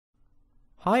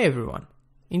Hi everyone.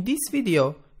 In this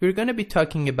video, we're going to be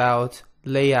talking about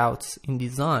layouts in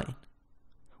design.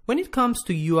 When it comes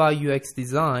to UI/UX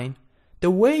design, the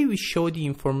way we show the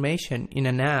information in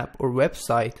an app or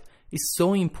website is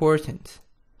so important.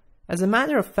 As a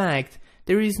matter of fact,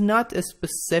 there is not a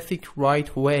specific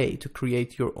right way to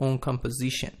create your own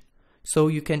composition. So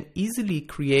you can easily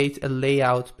create a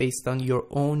layout based on your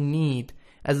own need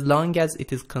as long as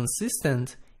it is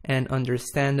consistent and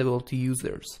understandable to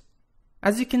users.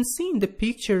 As you can see in the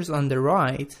pictures on the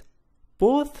right,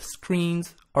 both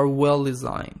screens are well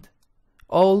designed.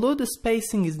 Although the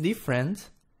spacing is different,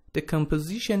 the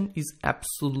composition is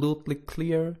absolutely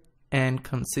clear and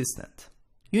consistent.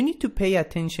 You need to pay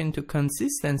attention to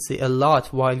consistency a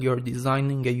lot while you're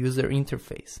designing a user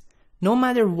interface. No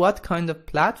matter what kind of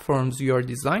platforms you are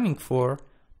designing for,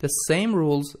 the same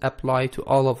rules apply to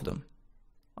all of them.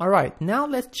 Alright, now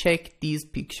let's check these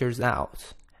pictures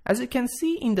out. As you can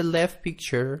see in the left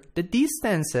picture, the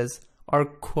distances are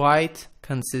quite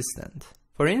consistent.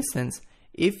 For instance,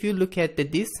 if you look at the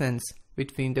distance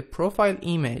between the profile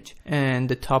image and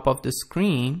the top of the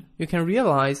screen, you can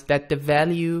realize that the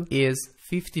value is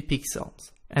 50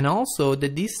 pixels. And also the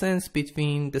distance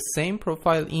between the same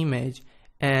profile image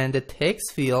and the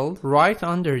text field right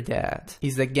under that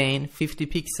is again 50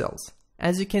 pixels.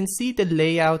 As you can see, the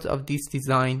layout of this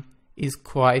design is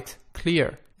quite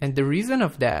clear. And the reason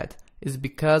of that is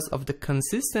because of the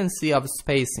consistency of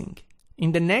spacing.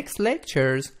 In the next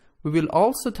lectures, we will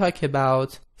also talk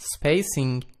about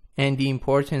spacing and the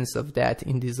importance of that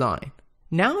in design.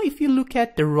 Now, if you look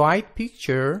at the right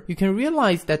picture, you can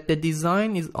realize that the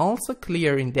design is also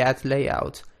clear in that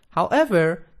layout.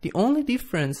 However, the only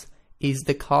difference is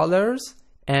the colors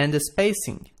and the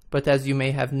spacing. But as you may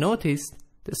have noticed,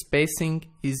 the spacing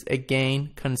is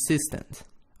again consistent.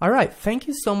 Alright, thank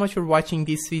you so much for watching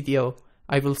this video.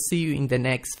 I will see you in the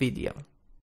next video.